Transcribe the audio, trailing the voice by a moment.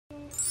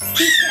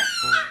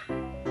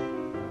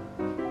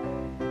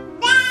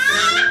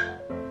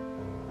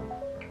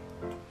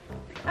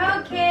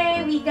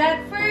Okay, we got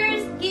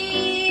first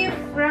gift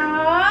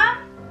from,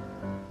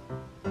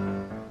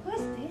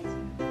 who's this?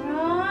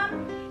 From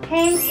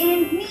Hank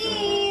and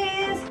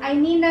Niece. I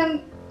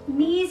Ninang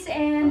Niece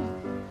and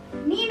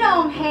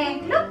Ninong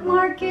Hank. Look,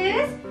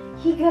 Marcus,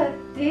 he got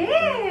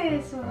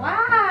this.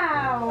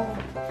 Wow.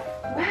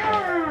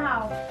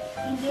 Wow.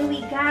 And then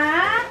we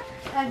got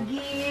a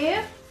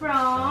gift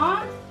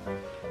from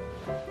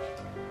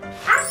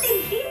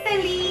Ate Tita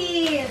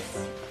Liz.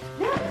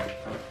 Look.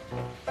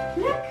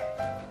 Look.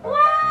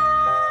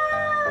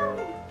 Wow.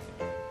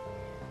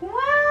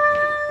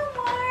 Wow,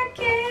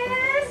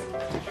 Marcus.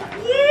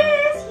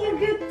 Yes, you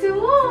got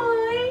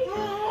toy.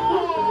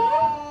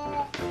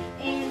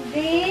 And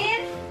then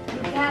we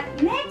got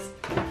next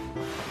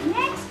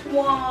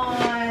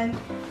one.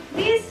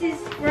 This is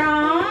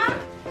from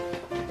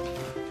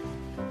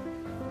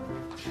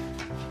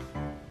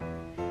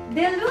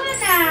the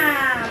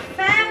Luna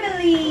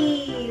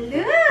family.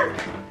 Look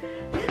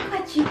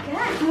what you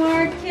got,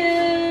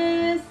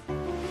 Marcus.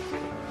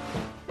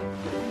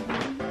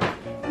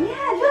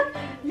 Yeah,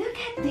 look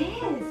at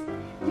this.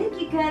 Look,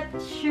 you got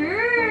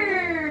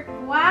shirt.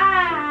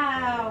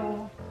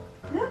 Wow.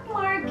 Look,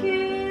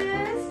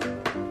 Marcus.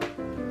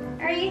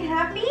 Are you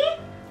happy?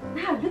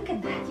 Wow, look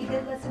at that. You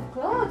got lots of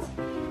clothes.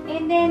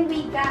 And then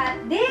we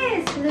got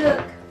this.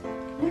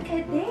 Look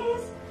at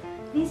this.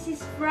 This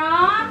is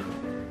from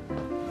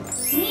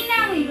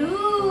Ninang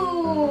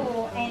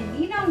Lu and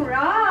Ninang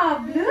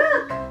Rob.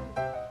 Look.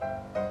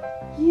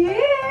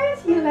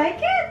 Yes, you like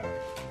it?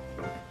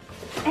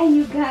 And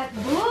you got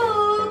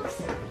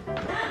books.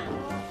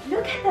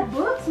 Look at the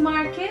books,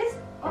 Marcus.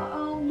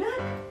 Uh-oh,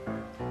 look.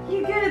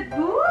 You got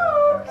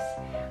books.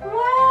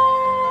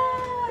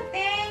 Wow,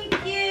 thank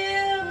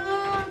you.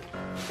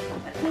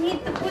 But we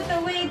need to put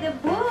away the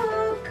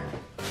book.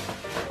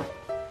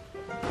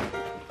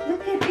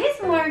 Look at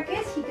this,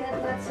 Marcus. You got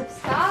lots of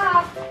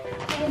stuff.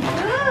 And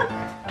look,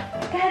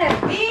 got a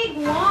big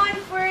one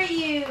for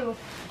you.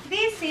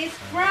 This is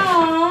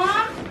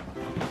from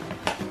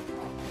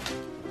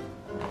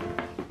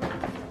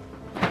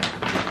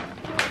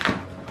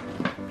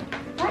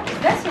Marcus,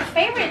 that's your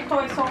favorite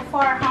toy so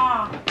far,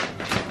 huh?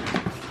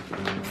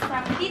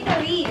 From Tita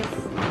Liz.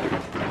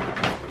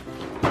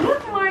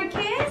 Look,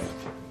 Marcus.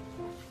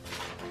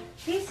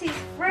 This is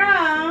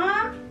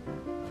from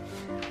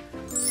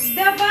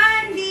the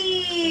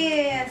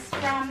Bandis.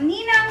 From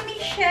Ninang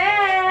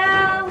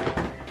Michelle.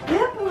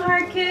 Look,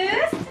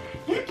 Marcus.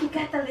 Look, you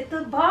got a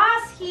little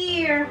boss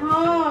here,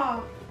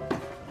 huh?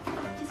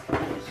 Just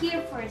put it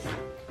here first.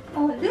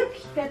 Oh, look,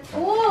 you got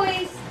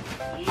toys.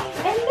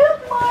 And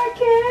look,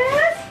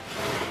 Marcus.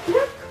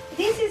 Look,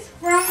 this is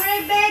from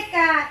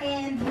Rebecca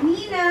and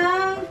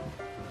Ninang.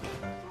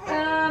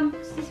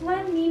 What's this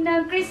one?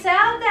 Ninang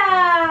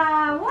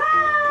Griselda.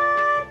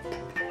 What?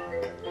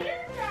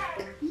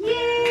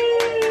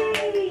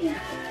 Yay!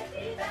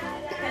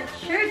 That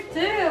shirt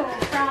too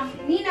from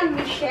Ninang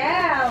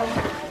Michelle.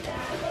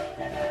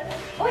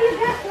 Oh, you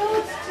got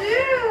clothes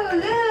too.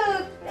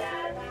 Look.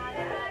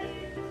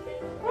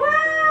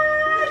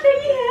 Wow, are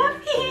you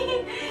happy?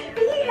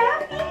 Are you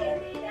happy?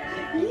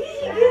 Yeah,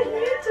 you got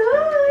new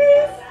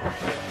toys.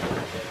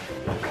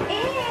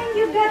 And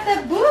you got a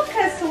book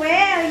as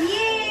well.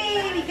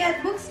 Yay, we got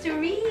books to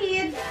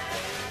read.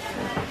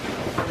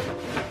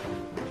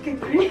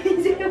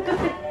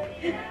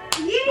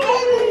 Yay!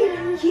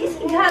 Yes,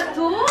 he got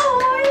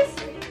toys.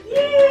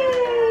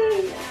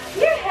 Yay!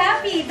 You're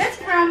happy. That's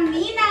from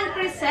Ninang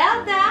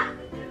Griselda.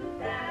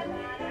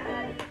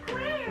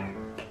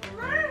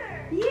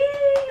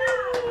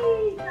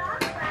 Yay!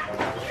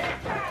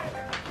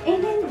 And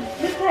then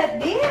look at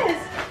this.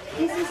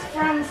 This is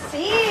from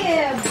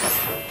Sib.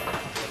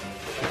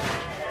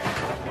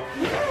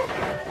 Look.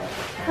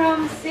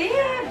 From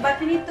Sib. But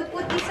we need to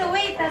put this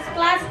away. That's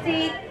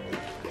plastic.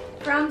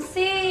 From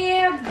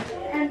Sib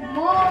and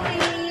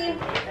Molly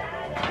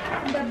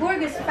and the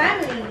Burgess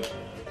family.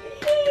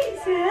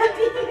 He's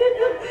happy.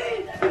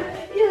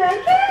 You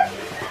like it?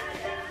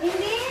 And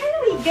then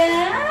we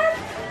got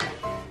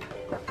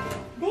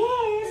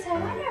this. I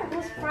wonder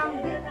who's from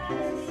this.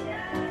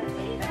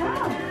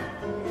 Oh.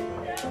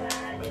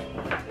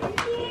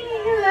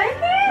 You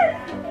like it?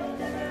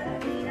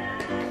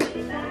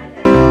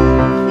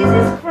 This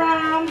is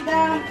from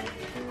the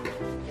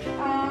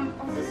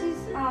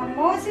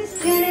Moses,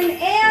 Jen, and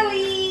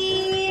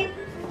Ellie.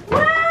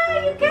 Wow,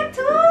 you got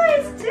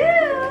toys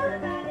too.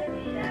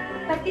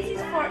 But this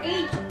is for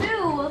age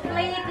 2. We'll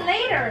play it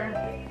later.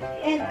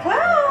 And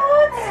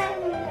clothes.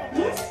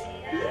 Yes.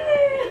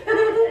 Yeah.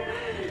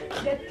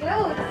 The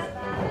clothes.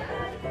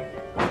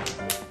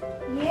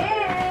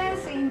 Yes.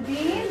 And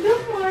then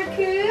look,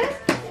 Marcus.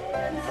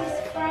 This is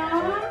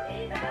from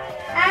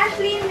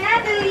Ashley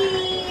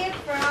Natalie.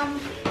 From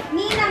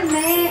Nina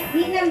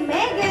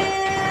Megan.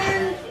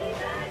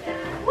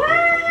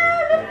 Wow,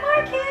 look,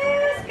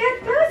 Marcus. Got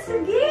clothes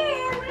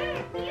again.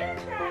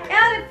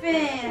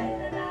 Elephant.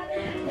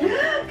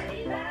 Look.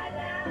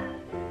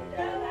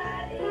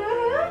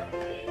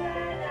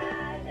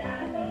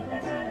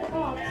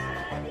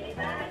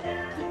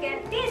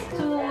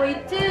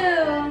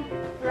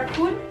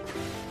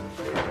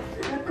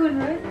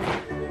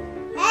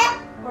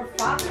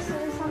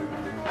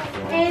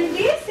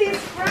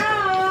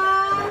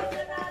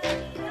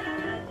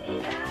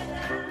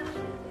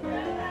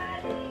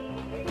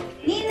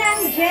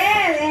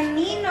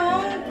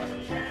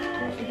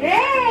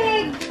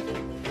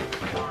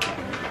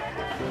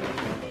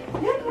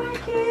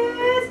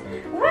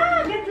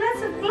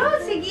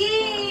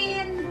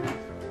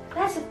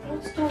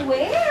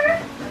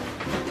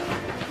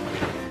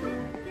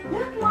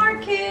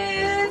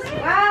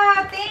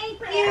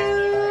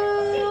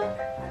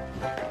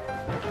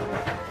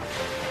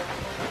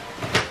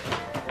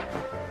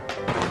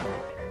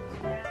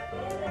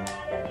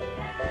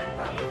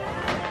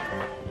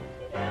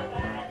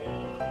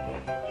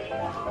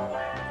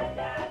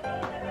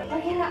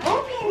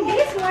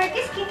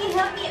 Can you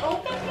help me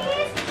open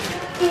this?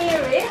 Can you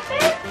rip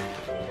it?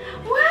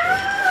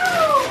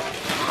 Wow!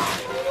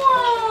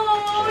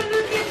 Whoa!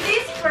 Look at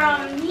this from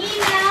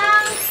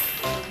Ninang,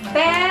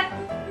 Beth,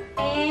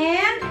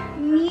 and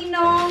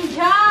Ninong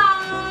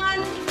John.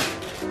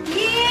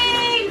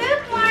 Yay!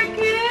 Look,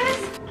 Marcus.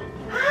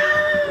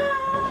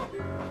 Ah!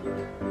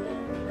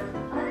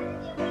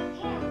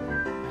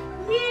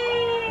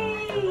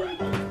 Yay!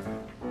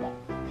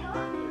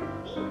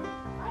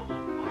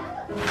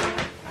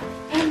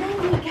 And then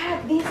we got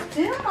these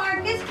two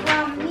Marcus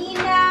from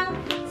Ninang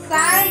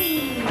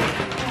Sally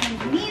and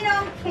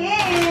Ninong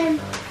Ken.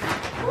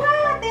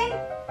 Wow, then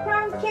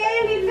from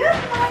Kelly, look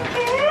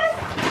Marcus,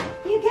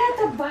 you got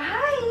a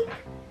bike.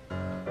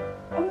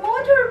 A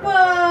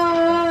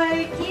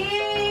motorbike.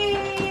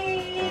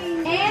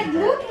 Yay! And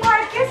look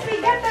Marcus, we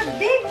got a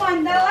big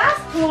one, the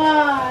last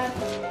one.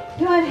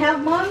 You want to help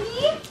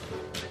mommy?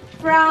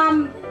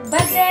 From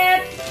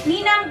Badet,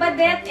 Ninang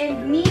Badet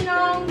and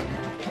Ninong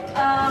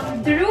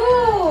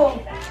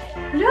Drew.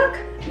 Look,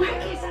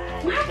 Marcus,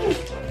 Marcus.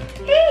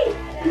 Hey,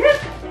 look,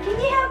 can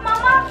you help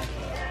mama?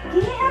 Can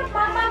you help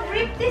mama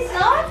rip this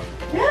off?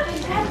 Look,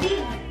 it's that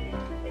big.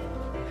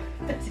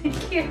 That's it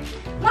here.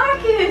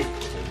 Marcus,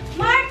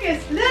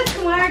 Marcus, look,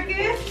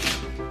 Marcus.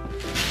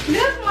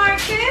 Look,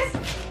 Marcus.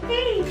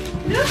 Hey,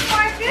 look,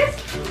 Marcus.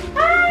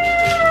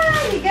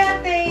 Ah, you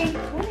got a,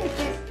 what is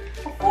this?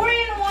 A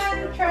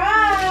 4-in-1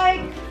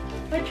 trike.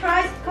 A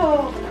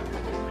tricycle.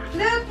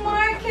 Look,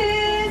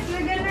 Marcus,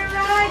 we're gonna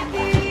ride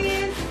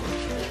this.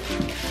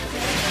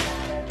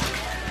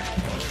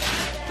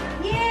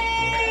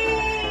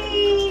 Yay!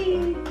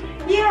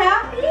 You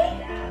happy?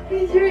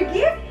 Is your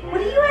gift? What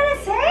do you want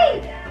to say?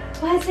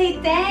 Want to say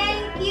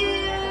thank you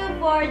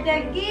for the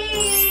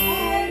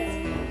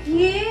gifts.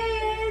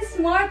 Yes,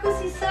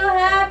 Marcus is so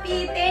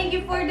happy. Thank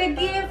you for the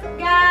gift,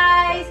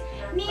 guys.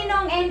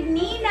 Ninong and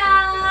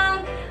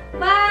Ninang.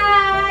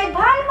 Bye.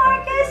 Bye,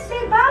 Marcus.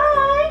 Say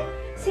bye.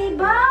 Say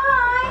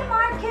bye,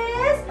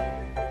 Marcus.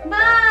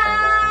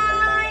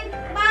 Bye.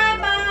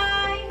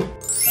 Bye-bye.